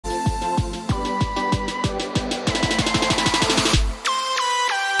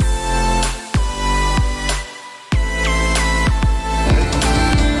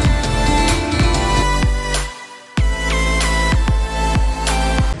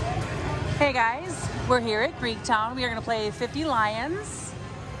Hey guys, we're here at Greektown. We are going to play 50 Lions.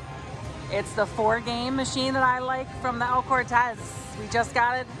 It's the 4-game machine that I like from the El Cortez. We just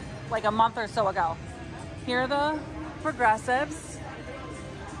got it like a month or so ago. Here are the progressives.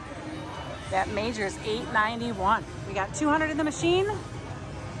 That major's $8.91. We got 200 in the machine.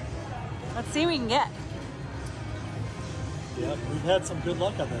 Let's see what we can get. Yeah, we've had some good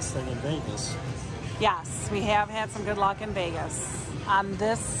luck on this thing in Vegas. Yes, we have had some good luck in Vegas. On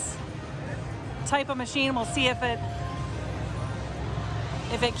this type of machine, we'll see if it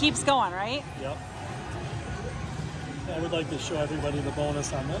keeps going, right? Yep. I would like to show everybody the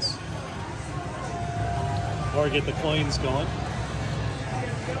bonus on this. Or get the coins going.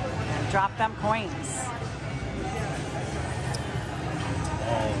 And drop them coins.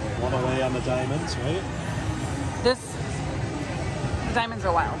 Oh, one away on the diamonds, right? The diamonds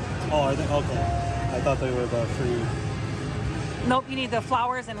are wild. Oh, are they? Okay. I thought they were the free. Nope, you need the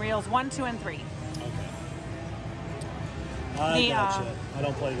flowers and reels 1, 2, and 3. Okay. I gotcha. I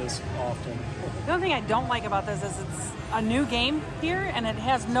don't play this often. The only thing I don't like about this is it's a new game here and it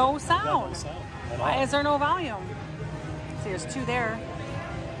has no sound. No sound at all. Why is there no volume? See, there's 2 there.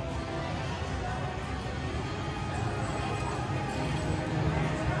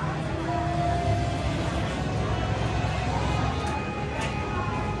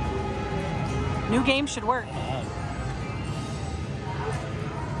 New game should work.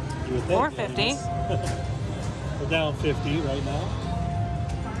 You would think, 450. Yeah, we're down 50 right now.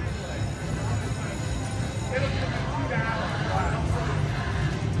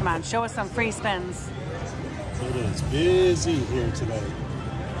 Come on, show us some free spins. It is busy here today.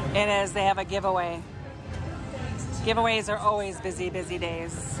 It is. They have a giveaway. Giveaways are always busy, busy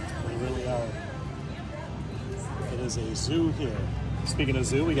days. They really are. It is a zoo here. Speaking of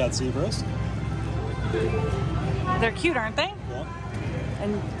zoo, we got zebras. They're cute, aren't they? Yep.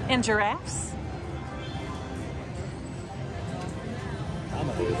 And giraffes.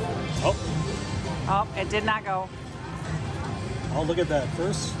 Oh, it did not go. Oh, look at that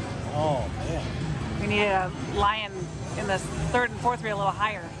first. Oh, man. We need a lion in the 3rd and 4th reel a little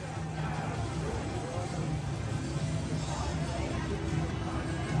higher.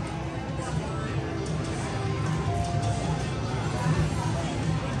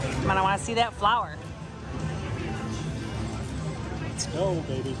 Come on, I want to see that flower. Let's go,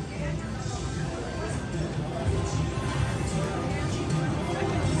 baby.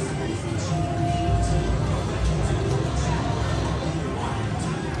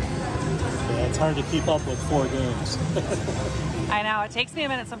 Yeah, it's hard to keep up with 4 games. I know, it takes me a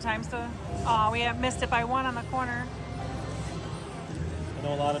minute sometimes to... Oh, we have missed it by 1 on the corner. I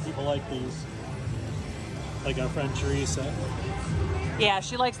know a lot of people like these. Like our friend Teresa. Yeah,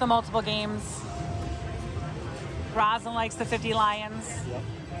 she likes the multiple games. Roslyn likes the 50 Lions. Yep,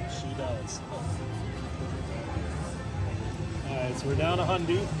 she does. All right, so we're down a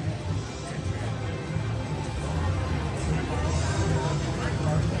 $100.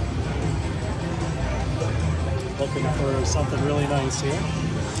 Looking for something really nice here.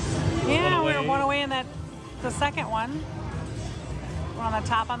 Yeah, we were 1 away in the second one. One on the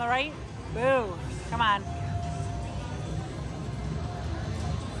top on the right. Boo. Come on.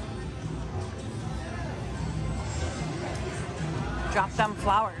 Drop them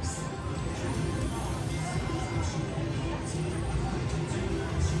flowers.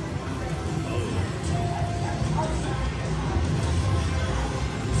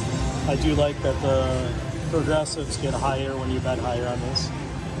 I do like that the progressives get higher when you bet higher on this.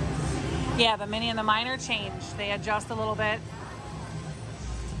 Yeah, the mini and the minor change. They adjust a little bit.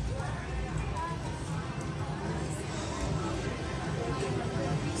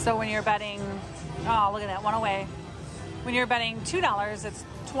 So when you're betting, oh, look at that, 1 away. When you're betting $2, it's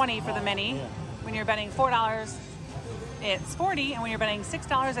 $20 for the mini. Yeah. When you're betting $4, it's $40, and when you're betting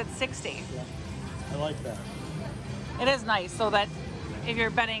 $6, it's $60. Yeah. I like that. It is nice, so that if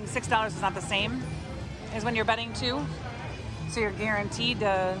you're betting $6, it's not the same as when you're betting 2. So you're guaranteed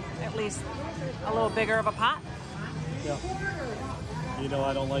to at least a little bigger of a pot. Yeah. You know,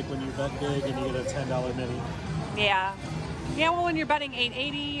 I don't like when you bet big and you get a $10 mini. Yeah. Yeah, well, when you're betting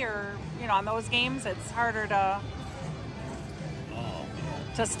 $8.80 or, you know, on those games, it's harder to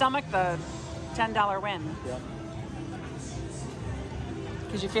stomach the $10 win. Yep.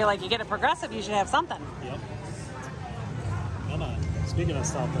 Because you feel like you get a progressive, you should have something. Yep. Come on. Speaking of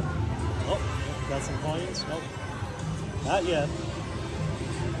something. Oh, got some coins? Nope. Not yet.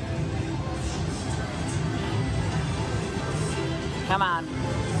 Come on.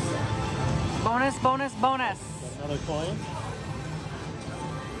 Bonus, bonus, bonus. Got another coin.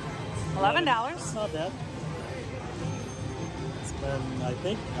 $11. That's not bad. then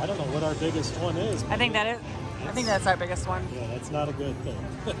I don't know what our biggest one is. I think that's our biggest one. Yeah, that's not a good thing.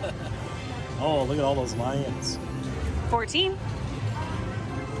 Oh, look at all those lions. 14.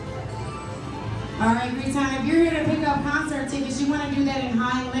 All right, Greektown, if you're here to pick up concert tickets, you want to do that in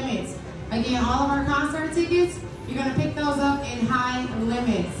high limits. Again, all of our concert tickets, you're going to pick those up in high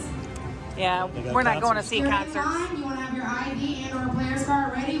limits. Yeah, we're not going to see concerts. Line, you want to have your ID and or player's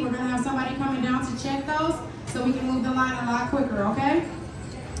card ready. We're going to have somebody coming down to check those so we can move the line a lot quicker, okay?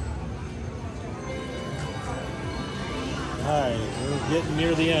 All right, we're getting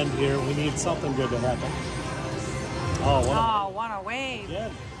near the end here. We need something good to happen. Oh, one away.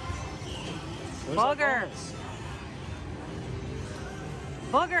 Again. Booger.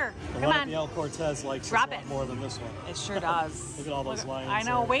 Booger. Come on. The El Cortez likes Drop this it. more than this one. It sure does. Look at all those lions. I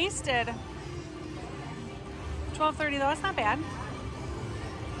know, there. wasted. 12:30 though, that's not bad.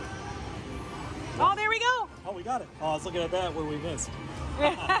 Oh, there we go. Oh, we got it. Oh, I was looking at that where we missed.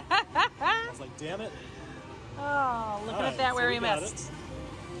 I was like, damn it. Oh, looking at that where we missed. It.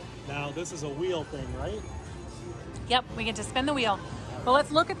 Now, this is a wheel thing, right? Yep, we get to spin the wheel. But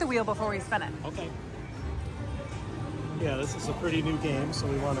let's look at the wheel before we spin it. Okay. Yeah, this is a pretty new game, so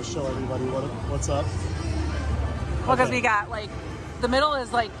we want to show everybody what's up. Well, because we got like, the middle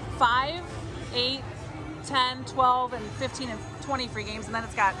is like 5, 8, 10, 12, and 15 and 20 free games, and then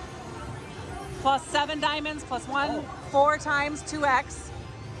it's got plus 7 diamonds, plus 1, 4 times 2x,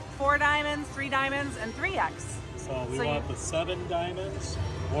 4 diamonds, 3 diamonds, and 3x. So we want the 7 diamonds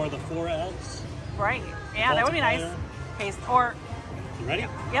or the 4x. Right. Yeah, that would be nice. Okay, or... You ready?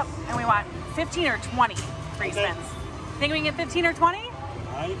 Yep, and we want 15 or 20 free spins. Think we can get 15 or 20?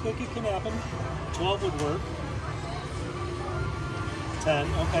 I think it can happen. 12 would work. 10,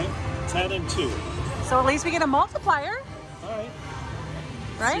 okay. 10 and 2. So at least we get a multiplier. All right.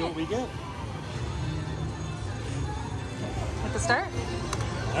 Right? See what we get. At the start.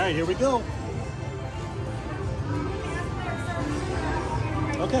 All right, here we go.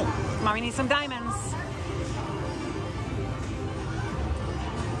 Okay. Mom, we need some diamonds.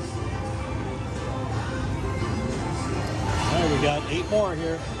 All right, we got 8 more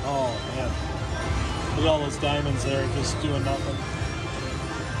here. Oh, man. Look at all those diamonds there just doing nothing.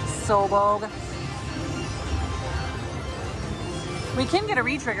 So bogue. We can get a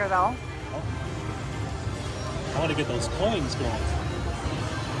retrigger though. Oh. I want to get those coins going.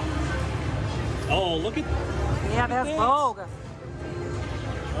 Oh, look at... Yeah, that's bogue.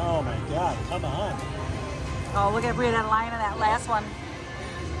 Oh my God, come on. Oh, look at we had that line on that last one.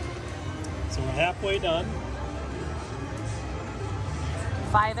 So we're halfway done.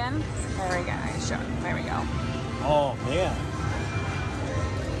 5 in. There we go. Nice shot. There we go. Oh man.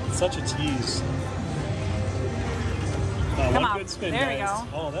 Such a tease. Come one on. good spin, There we guys. go.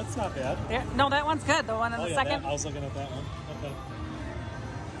 Oh, that's not bad. There, no, that one's good. The one in the second. I was looking at that one. Okay.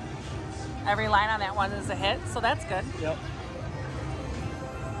 Every line on that one is a hit, so that's good. Yep.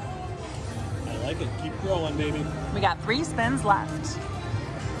 I like it. Keep growing, baby. We got 3 spins left.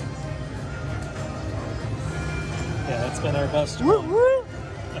 Yeah, that's been our best Woo one. woo!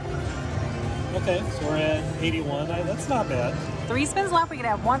 Okay, so we're at 81. That's not bad. 3 spins left. We could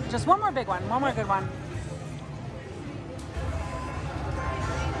have just one more big one. One more good one.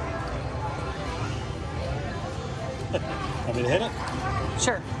 Want me to hit it?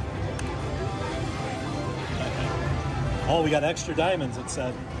 Sure. Oh, we got extra diamonds, it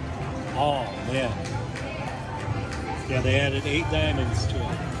said. Oh, man. Yeah, they added 8 diamonds to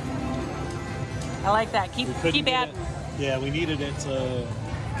it. I like that. Keep adding. Yeah, we needed it to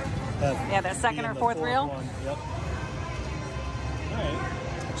have... Yeah, that second or fourth reel. One. Yep. All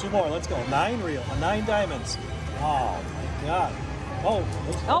right. 2 more. Let's go. 9 reel. 9 diamonds. Oh, my God. Oh,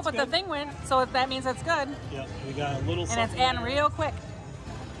 that's but good. the thing went, so that means it's good. Yep, we got a little And it's adding real quick.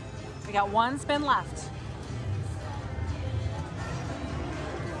 We got 1 spin left.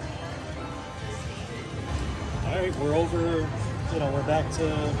 All right, we're over, we're back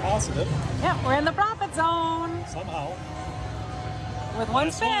to positive. Yeah, we're in the profit zone. Somehow. With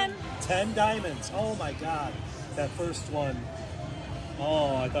 1 spin. 10 diamonds. Oh my God. That first one.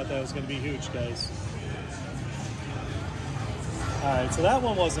 Oh, I thought that was going to be huge, guys. All right, so that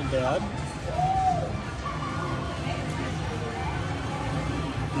one wasn't bad.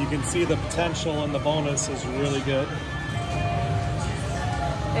 You can see the potential and the bonus is really good.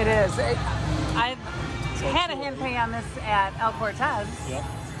 It is. I had a hand pay on this at El Cortez,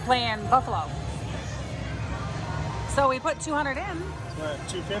 playing Buffalo. So we put 200 in. So we're at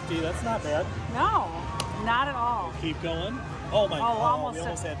 250. That's not bad. No, not at all. Keep going. Oh my God. Almost we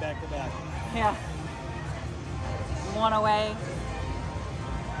almost had back to back. Yeah. 1 away.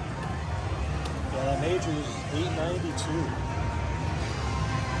 Yeah, that major is 892.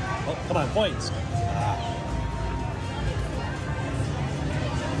 Oh, come on, points.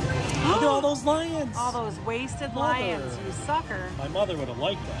 Look at all those lions. All those wasted Mother. lions, you sucker. My mother would have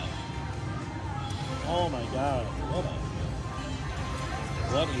liked that. Oh my God.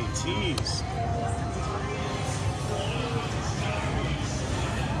 What a tease.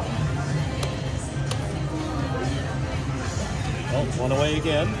 Oh, one away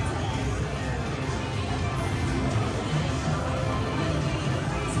again.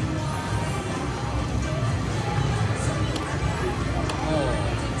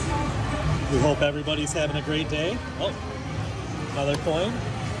 We hope everybody's having a great day. Oh, another coin.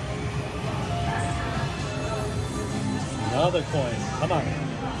 Another coin. Come on.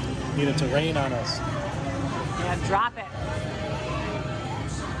 Need it to rain on us. Yeah, drop it.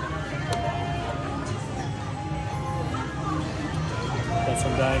 Got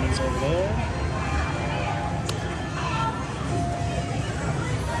some diamonds over there.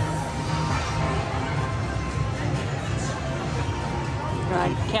 You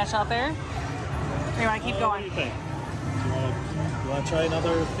want to cash out there? Or you want to keep What going? do you think? You want to try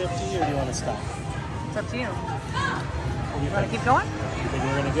another 50 or do you want to stop? It's up to you. What do you You want to think? keep going? You think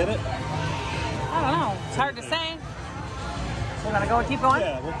we're going to get it? I don't know. It's hard to say. You want to go and keep going?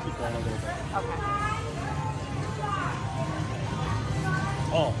 Yeah, we'll keep going a little bit. Okay.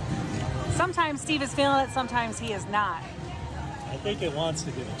 Oh, Sometimes Steve is feeling it, sometimes he is not. I think it wants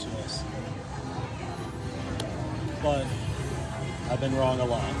to give it to us. But I've been wrong a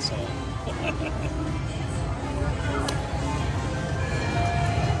lot, so.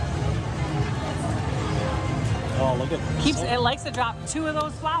 Oh, look at It likes to drop 2 of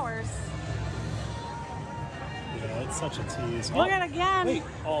those flowers. Yeah, it's such a tease. Look at it again. Wait,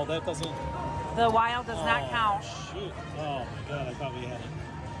 oh, that doesn't. The wild does not count. Shoot. Oh my God, I thought we had it.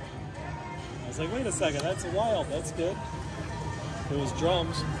 I was like, wait a second, that's a wild. That's good. It was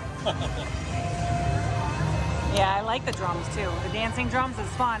drums. Yeah, I like the drums too. The dancing drums is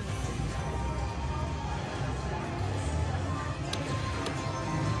fun.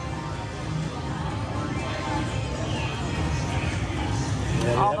 Yeah,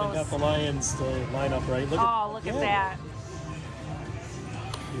 we All haven't got those- the lions to line up right. Look at that.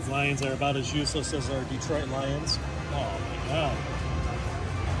 These lions are about as useless as our Detroit Lions. Oh my God.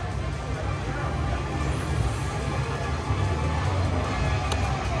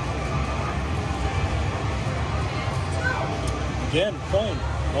 Again, coin.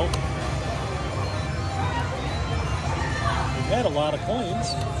 Nope. We've had a lot of coins.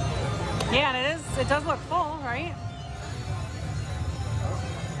 Yeah, and it does look full, right?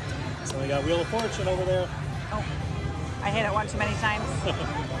 So we got Wheel of Fortune over there. Oh, I hit it one too many times.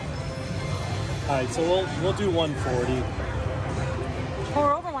 All right, so we'll do 140.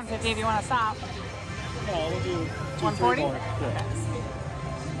 Or over 150 if you want to stop. No, we'll do 140? more. Yeah.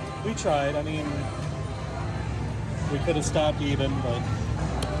 We tried. I mean, we could have stopped even, but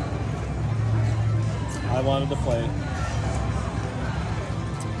I wanted to play.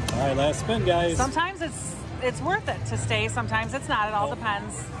 All right, last spin, guys. Sometimes it's worth it to stay. Sometimes it's not. It all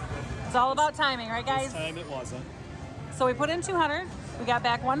depends. It's all about timing, right, guys? This time it wasn't. So we put in 200. We got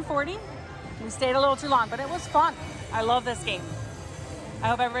back 140. We stayed a little too long, but it was fun. I love this game. I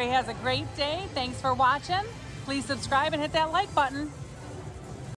hope everybody has a great day. Thanks for watching. Please subscribe and hit that like button.